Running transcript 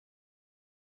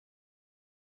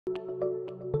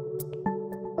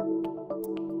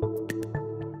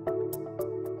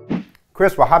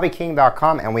Chris with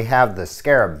HobbyKing.com, and we have the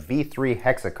Scarab V3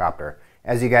 HexaCopter.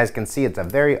 As you guys can see, it's a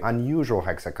very unusual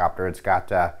HexaCopter. It's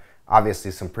got obviously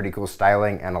some pretty cool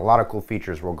styling and a lot of cool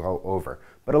features we'll go over.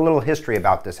 But a little history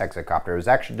about this HexaCopter. It was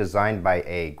actually designed by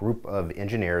a group of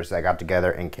engineers that got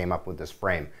together and came up with this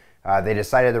frame. They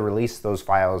decided to release those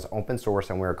files open source,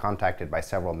 and we were contacted by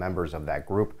several members of that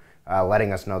group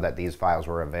letting us know that these files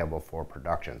were available for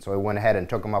production. So we went ahead and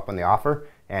took them up on the offer,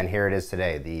 and here it is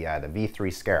today, the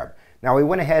V3 Scarab. Now we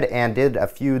went ahead and did a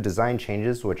few design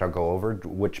changes, which I'll go over,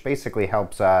 which basically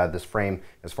helps this frame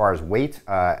as far as weight,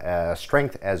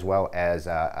 strength, as well as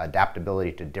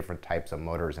adaptability to different types of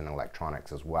motors and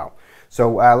electronics as well.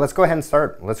 So let's go ahead and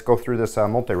start. Let's go through this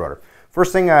multi-rotor.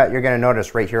 First thing you're going to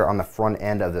notice right here on the front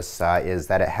end of this is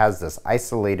that it has this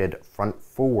isolated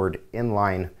front-forward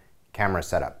inline camera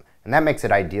setup. And that makes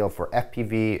it ideal for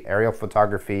FPV, aerial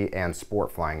photography, and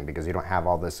sport flying because you don't have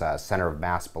all this center of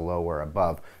mass below or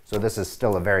above. So this is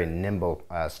still a very nimble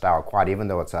style quad, even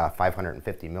though it's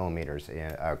 550 millimeters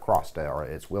across or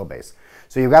its wheelbase.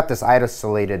 So you've got this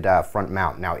isolated front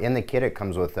mount. Now in the kit it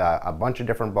comes with a bunch of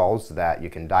different balls that you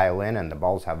can dial in, and the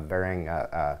balls have varying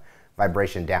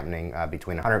vibration dampening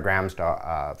between 100 grams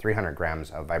to 300 grams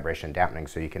of vibration dampening,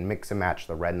 so you can mix and match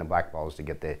the red and the black balls to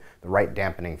get the right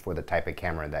dampening for the type of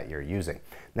camera that you're using.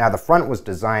 Now the front was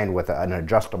designed with an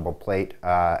adjustable plate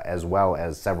as well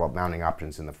as several mounting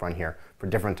options in the front here for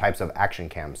different types of action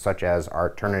cams, such as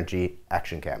our Turnigy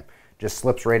action cam. Just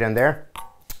slips right in there.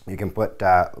 You can put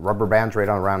rubber bands right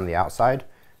on around the outside.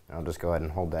 I'll just go ahead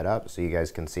and hold that up so you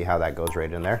guys can see how that goes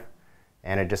right in there.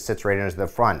 And it just sits right into the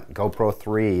front. GoPro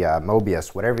 3,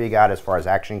 Mobius, whatever you got as far as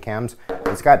action cams,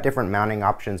 it's got different mounting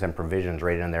options and provisions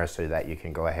right in there so that you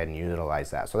can go ahead and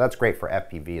utilize that. So that's great for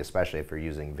FPV, especially if you're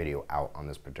using video out on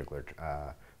this particular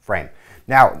frame.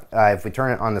 Now, if we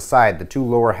turn it on the side, the two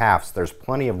lower halves, there's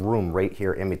plenty of room right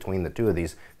here in between the two of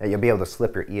these that you'll be able to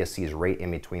slip your ESCs right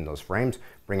in between those frames,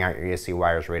 bring out your ESC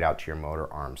wires right out to your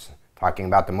motor arms. Talking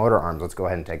about the motor arms, let's go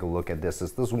ahead and take a look at this.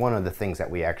 This is one of the things that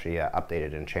we actually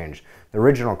updated and changed. The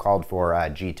original called for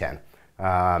G10,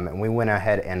 and we went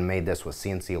ahead and made this with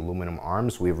CNC aluminum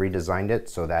arms. We've redesigned it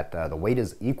so that the weight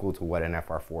is equal to what an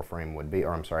FR4 frame would be,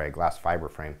 or I'm sorry, a glass fiber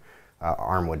frame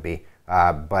arm would be.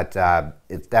 But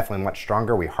it's definitely much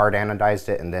stronger. We hard anodized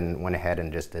it and then went ahead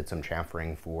and just did some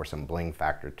chamfering for some bling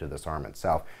factor to this arm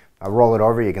itself. Roll it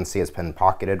over, you can see it's been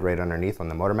pocketed right underneath on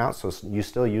the motor mount, so you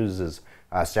still use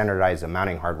standardized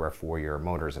mounting hardware for your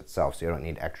motors itself, so you don't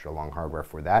need extra long hardware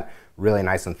for that. Really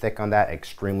nice and thick on that,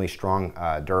 extremely strong,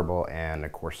 durable, and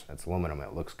of course it's aluminum.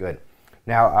 It looks good.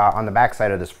 Now on the back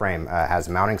side of this frame has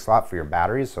a mounting slot for your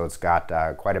batteries, so it's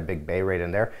got quite a big bay right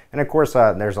in there. And of course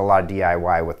there's a lot of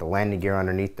DIY with the landing gear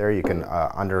underneath there. You can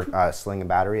sling a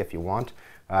battery if you want.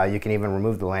 You can even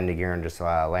remove the landing gear and just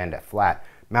land it flat.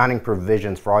 Mounting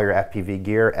provisions for all your FPV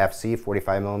gear, FC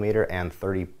 45mm and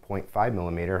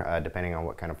 30.5mm, depending on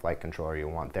what kind of flight controller you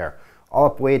want there. All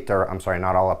up weight, or I'm sorry,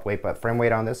 not all up weight, but frame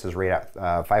weight on this is right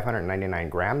at 599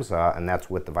 grams, and that's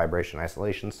with the vibration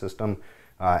isolation system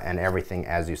and everything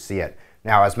as you see it.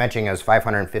 Now, as mentioned, it was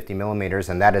 550 millimeters,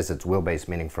 and that is its wheelbase,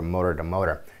 meaning from motor to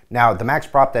motor. Now, the max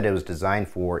prop that it was designed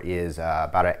for is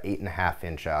about an 8.5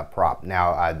 inch prop.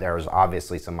 Now, there's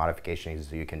obviously some modifications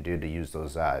you can do to use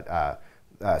those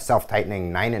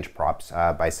self-tightening 9-inch props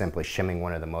by simply shimming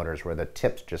one of the motors where the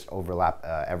tips just overlap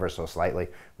ever so slightly,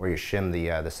 where you shim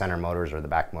the center motors or the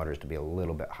back motors to be a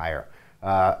little bit higher.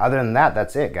 Other than that,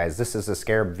 that's it, guys. This is the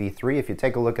Scarab V3. If you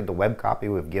take a look at the web copy,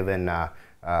 we've given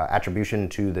attribution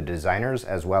to the designers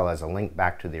as well as a link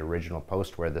back to the original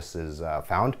post where this is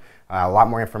found. A lot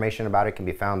more information about it can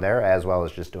be found there, as well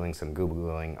as just doing some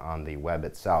Googling on the web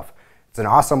itself. It's an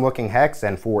awesome looking hex,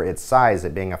 and for its size,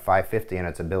 it being a 550 and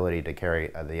its ability to carry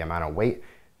the amount of weight,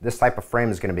 this type of frame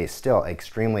is going to be still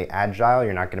extremely agile.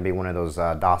 You're not going to be one of those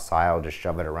docile, just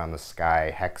shove it around the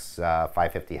sky hex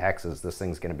 550 hexes. This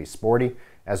thing's going to be sporty,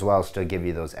 as well as still give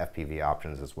you those FPV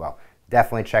options as well.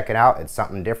 Definitely check it out. It's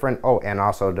something different. Oh, and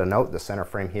also to note, the center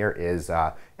frame here is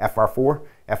FR4.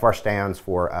 FR stands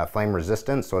for flame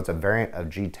resistant, so it's a variant of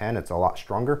G10. It's a lot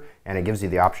stronger, and it gives you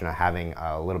the option of having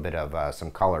a little bit of some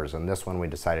colors. And this one we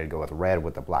decided to go with red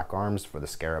with the black arms for the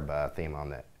Scarab theme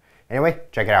on it. Anyway,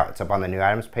 check it out. It's up on the new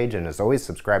items page, and as always,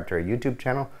 subscribe to our YouTube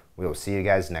channel. We will see you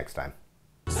guys next time.